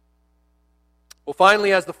 Well,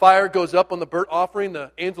 finally, as the fire goes up on the burnt offering,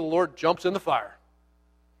 the angel of the Lord jumps in the fire.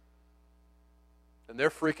 And they're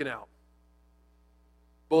freaking out.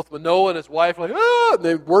 Both Manoah and his wife are like, ah, and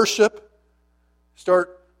they worship,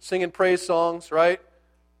 start singing praise songs, right?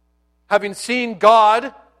 Having seen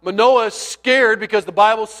God, Manoah is scared because the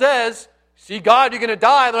Bible says, see God, you're going to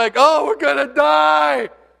die. And they're like, oh, we're going to die.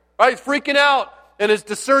 Right? He's freaking out. And his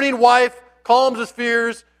discerning wife calms his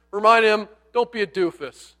fears, remind him, don't be a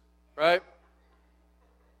doofus. Right?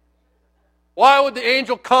 Why would the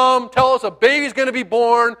angel come, tell us a baby's going to be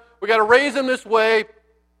born, we got to raise him this way?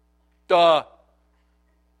 Duh.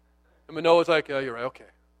 And Manoah's like, yeah, you're right, okay.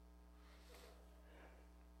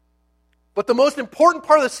 But the most important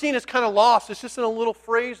part of the scene is kind of lost. It's just in a little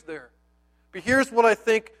phrase there. But here's what I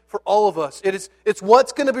think for all of us. It's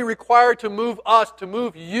what's going to be required to move us, to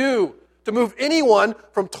move you, to move anyone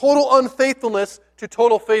from total unfaithfulness to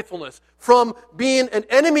total faithfulness. From being an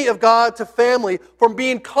enemy of God to family. From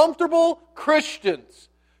being comfortable Christians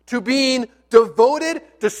to being devoted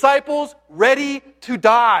disciples ready to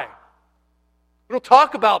die. We don't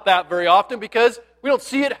talk about that very often because we don't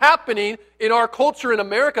see it happening in our culture in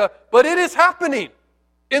America, but it is happening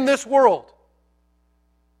in this world.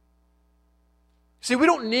 See, we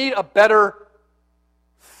don't need a better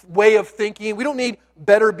way of thinking. We don't need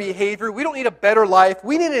better behavior. We don't need a better life.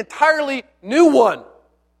 We need an entirely new one.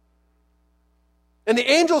 And the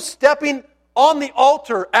angel stepping on the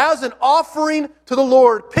altar as an offering to the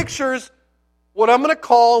Lord pictures what I'm going to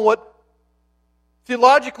call, what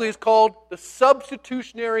theologically is called the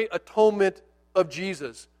substitutionary atonement of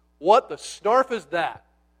Jesus. What the snarf is that?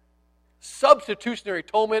 Substitutionary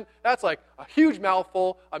atonement, that's like a huge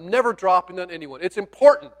mouthful. I'm never dropping that on anyone. It's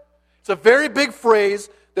important. It's a very big phrase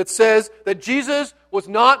that says that Jesus was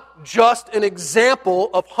not just an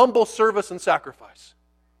example of humble service and sacrifice.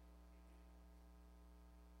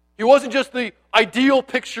 He wasn't just the ideal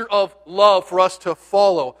picture of love for us to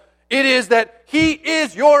follow. It is that He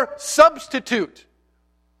is your substitute.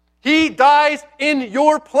 He dies in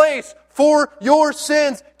your place for your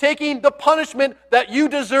sins, taking the punishment that you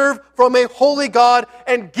deserve from a holy God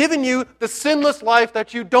and giving you the sinless life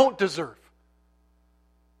that you don't deserve.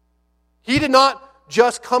 He did not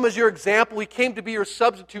just come as your example. He came to be your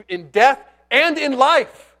substitute in death and in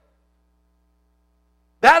life.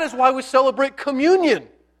 That is why we celebrate communion.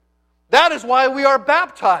 That is why we are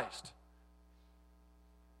baptized.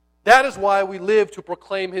 That is why we live to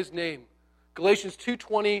proclaim His name. Galatians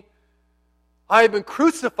 2:20, I have been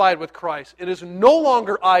crucified with Christ. It is no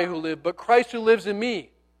longer I who live, but Christ who lives in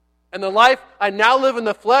me. And the life I now live in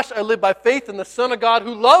the flesh, I live by faith in the Son of God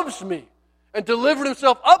who loves me and delivered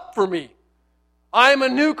Himself up for me. I am a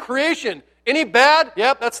new creation. Any bad?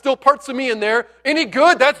 Yep, that's still parts of me in there. Any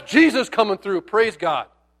good? That's Jesus coming through. Praise God.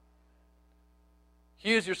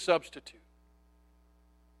 He is your substitute.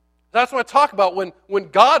 That's what I talk about. When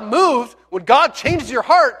God moves, when God changes your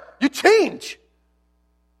heart, you change.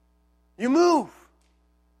 You move.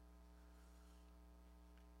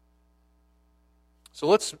 So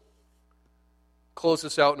let's close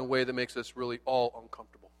this out in a way that makes us really all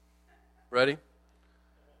uncomfortable. Ready?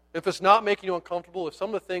 If it's not making you uncomfortable, if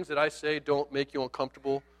some of the things that I say don't make you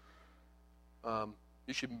uncomfortable, that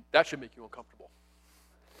should make you uncomfortable.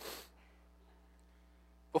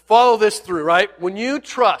 But follow this through, right? When you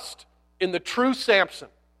trust in the true Samson,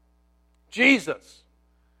 Jesus,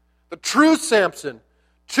 the true Samson,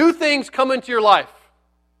 two things come into your life.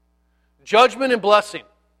 Judgment and blessing.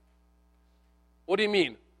 What do you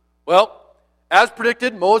mean? Well, as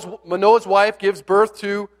predicted, Manoah's wife gives birth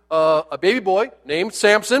to a baby boy named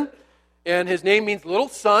Samson, and his name means little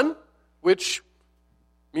sun, which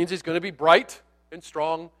means he's going to be bright and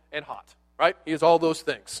strong and hot, right? He is all those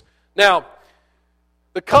things. Now,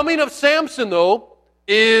 the coming of Samson, though,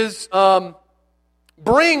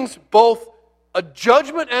 brings both a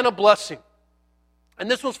judgment and a blessing.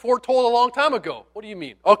 And this was foretold a long time ago. What do you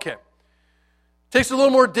mean? Okay. Takes a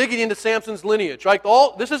little more digging into Samson's lineage. Right?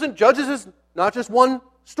 Judges is not just one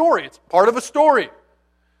story. It's part of a story.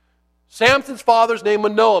 Samson's father's name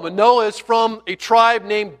Manoah. Manoah is from a tribe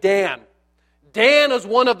named Dan. Dan is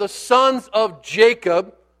one of the sons of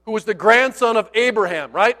Jacob, who was the grandson of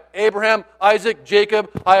Abraham, right? Abraham, Isaac, Jacob.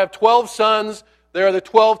 I have 12 sons. They are the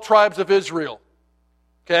 12 tribes of Israel.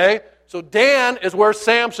 Okay? So Dan is where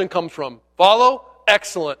Samson comes from. Follow?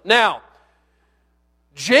 Excellent. Now,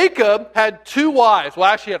 Jacob had 2 wives. Well,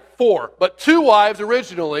 actually he had 4, but 2 wives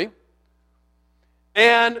originally.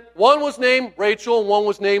 And one was named Rachel and one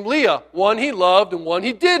was named Leah. One he loved and one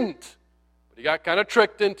he didn't. But he got kind of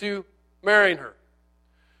tricked into marrying her.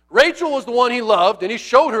 Rachel was the one he loved, and he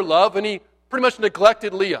showed her love, and he pretty much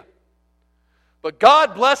neglected Leah. But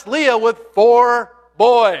God blessed Leah with 4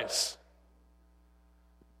 boys.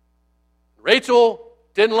 Rachel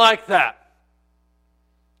didn't like that.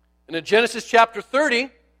 And in Genesis chapter 30,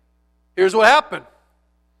 here's what happened.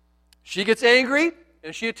 She gets angry,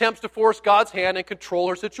 and she attempts to force God's hand and control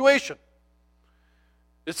her situation.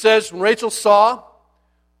 It says, when Rachel saw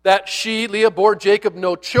that she, Leah, bore Jacob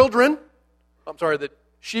no children, that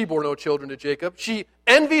she bore no children to Jacob, she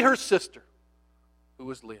envied her sister, who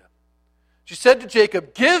was Leah. She said to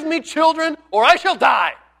Jacob, "Give me children, or I shall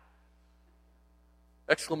die!"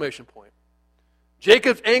 Exclamation point.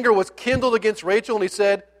 Jacob's anger was kindled against Rachel, and he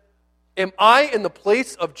said, "Am I in the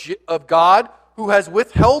place of God, who has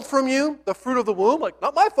withheld from you the fruit of the womb?" Like,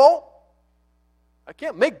 not my fault. I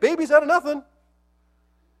can't make babies out of nothing.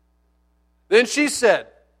 Then she said,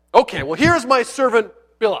 "Okay, well, here's my servant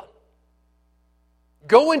Bilhah.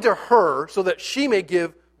 Go into her so that she may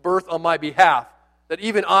give birth on my behalf, that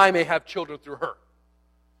even I may have children through her."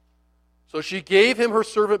 So she gave him her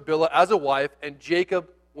servant Bilhah as a wife, and Jacob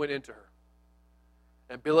went into her.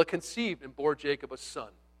 And Bilhah conceived and bore Jacob a son.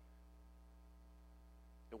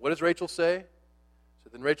 And what does Rachel say? So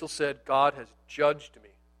then Rachel said, "God has judged me.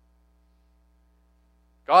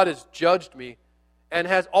 God has judged me and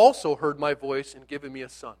has also heard my voice and given me a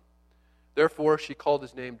son." Therefore she called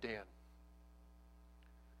his name Dan.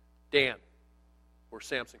 Dan, where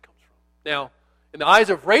Samson comes from. Now, in the eyes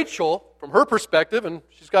of Rachel, from her perspective, and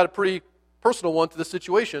she's got a pretty personal one to the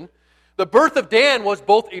situation, the birth of Dan was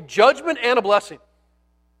both a judgment and a blessing.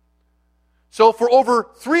 So for over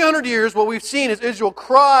 300 years, what we've seen is Israel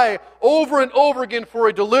cry over and over again for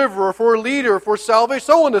a deliverer, for a leader, for salvation,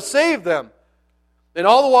 someone to save them. And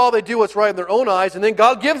all the while they do what's right in their own eyes, and then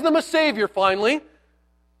God gives them a Savior finally,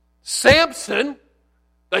 Samson,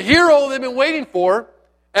 the hero they've been waiting for,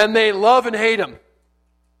 and they love and hate him.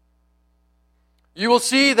 You will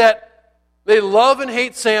see that they love and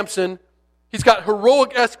hate Samson. He's got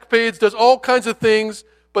heroic escapades, does all kinds of things,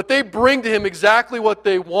 but they bring to him exactly what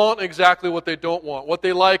they want, exactly what they don't want, what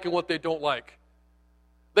they like and what they don't like.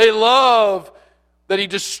 They love that he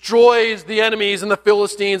destroys the enemies and the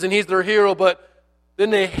Philistines and he's their hero, but then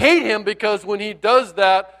they hate him because when he does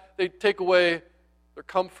that, they take away their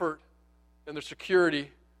comfort and their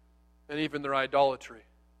security and even their idolatry.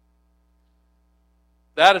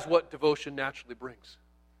 That is what devotion naturally brings.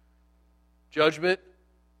 Judgment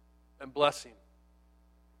and blessing.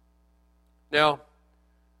 Now,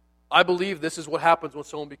 I believe this is what happens when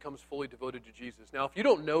someone becomes fully devoted to Jesus. Now, if you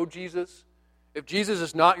don't know Jesus, if Jesus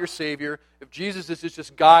is not your Savior, if Jesus is just this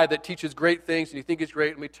guy that teaches great things and you think he's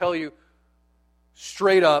great, let me tell you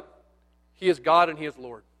straight up, he is God and he is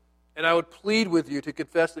Lord. And I would plead with you to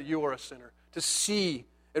confess that you are a sinner, to see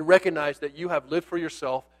and recognize that you have lived for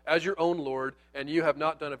yourself as your own Lord, and you have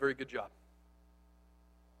not done a very good job.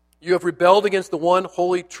 You have rebelled against the one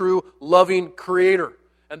holy, true, loving Creator.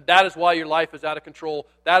 And that is why your life is out of control.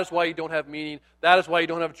 That is why you don't have meaning. That is why you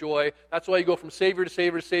don't have joy. That's why you go from Savior to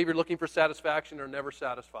Savior to Savior looking for satisfaction and are never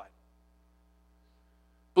satisfied.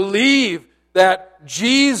 Believe that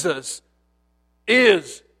Jesus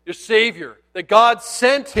is your Savior, that God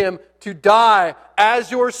sent Him to die as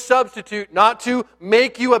your substitute, not to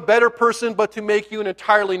make you a better person, but to make you an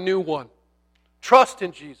entirely new one. Trust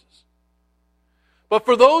in Jesus. But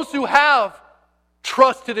for those who have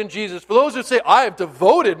trusted in Jesus, for those who say, "I have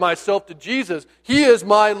devoted myself to Jesus, He is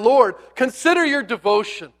my Lord," consider your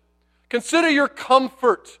devotion. Consider your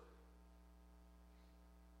comfort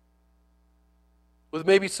with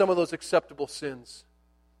maybe some of those acceptable sins.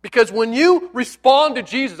 Because when you respond to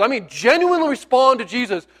Jesus, genuinely respond to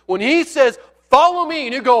Jesus, when He says, "Follow me,"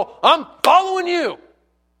 and you go, "I'm following you,"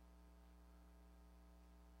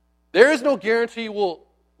 there is no guarantee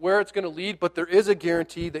where it's going to lead, but there is a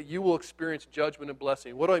guarantee that you will experience judgment and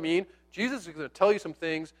blessing. What do I mean? Jesus is going to tell you some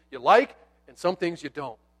things you like and some things you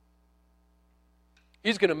don't.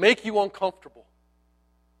 He's going to make you uncomfortable.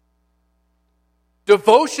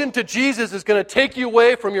 Devotion to Jesus is going to take you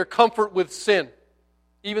away from your comfort with sin,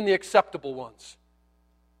 even the acceptable ones.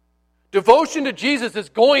 Devotion to Jesus is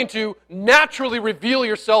going to naturally reveal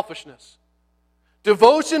your selfishness.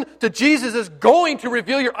 Devotion to Jesus is going to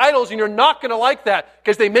reveal your idols, and you're not going to like that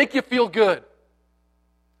because they make you feel good.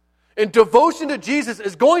 And devotion to Jesus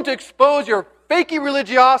is going to expose your fakey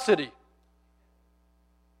religiosity.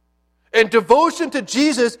 And devotion to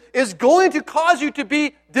Jesus is going to cause you to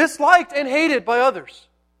be disliked and hated by others.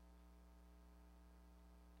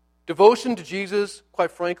 Devotion to Jesus,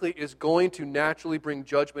 quite frankly, is going to naturally bring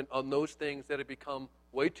judgment on those things that have become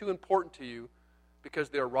way too important to you because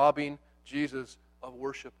they are robbing Jesus of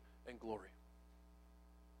worship and glory.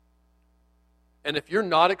 And if you're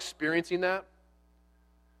not experiencing that,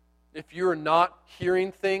 if you're not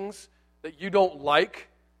hearing things that you don't like,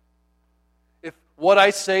 if what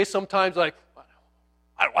I say sometimes like,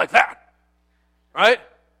 I don't like that, right?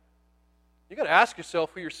 You got to ask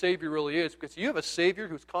yourself who your Savior really is, because you have a Savior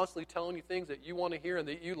who's constantly telling you things that you want to hear and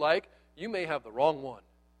that you like. You may have the wrong one.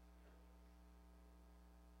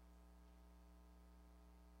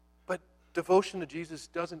 But devotion to Jesus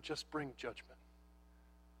doesn't just bring judgment.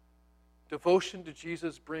 Devotion to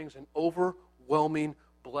Jesus brings an overwhelming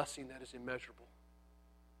blessing that is immeasurable.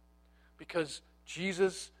 Because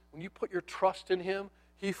Jesus, when you put your trust in Him,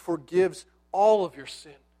 He forgives all of your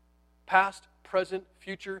sin. Past, present,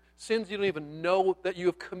 future, sins you don't even know that you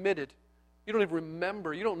have committed. You don't even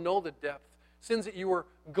remember. You don't know the depth. Sins that you are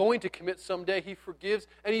going to commit someday, He forgives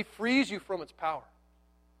and He frees you from its power.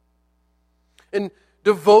 And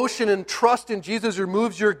devotion and trust in Jesus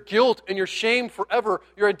removes your guilt and your shame forever.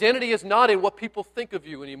 Your identity is not in what people think of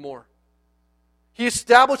you anymore. He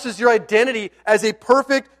establishes your identity as a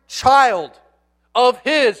perfect child of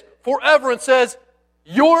His forever and says,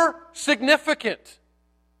 you're significant.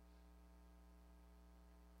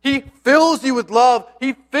 He fills you with love.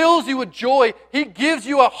 He fills you with joy. He gives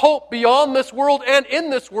you a hope beyond this world and in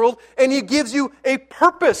this world. And He gives you a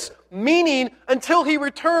purpose, meaning until He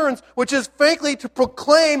returns, which is frankly to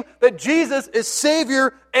proclaim that Jesus is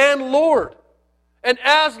Savior and Lord. And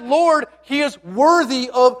as Lord, He is worthy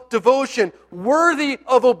of devotion, worthy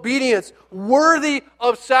of obedience, worthy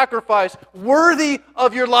of sacrifice, worthy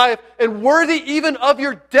of your life, and worthy even of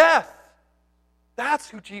your death. That's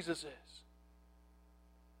who Jesus is.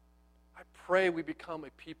 I pray we become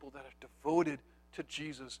a people that are devoted to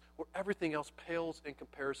Jesus, where everything else pales in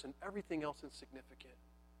comparison, everything else is insignificant.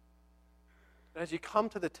 And as you come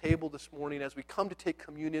to the table this morning, as we come to take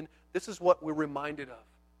communion, this is what we're reminded of.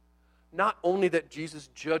 Not only that Jesus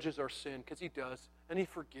judges our sin, because He does, and He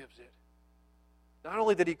forgives it. Not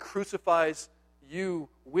only that He crucifies you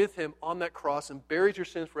with Him on that cross and buries your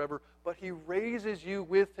sins forever, but He raises you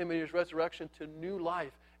with Him in His resurrection to new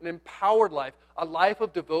life, an empowered life, a life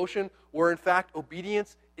of devotion where in fact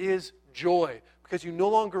obedience is joy. Because you no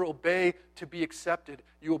longer obey to be accepted,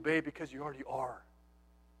 you obey because you already are.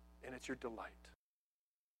 And it's your delight.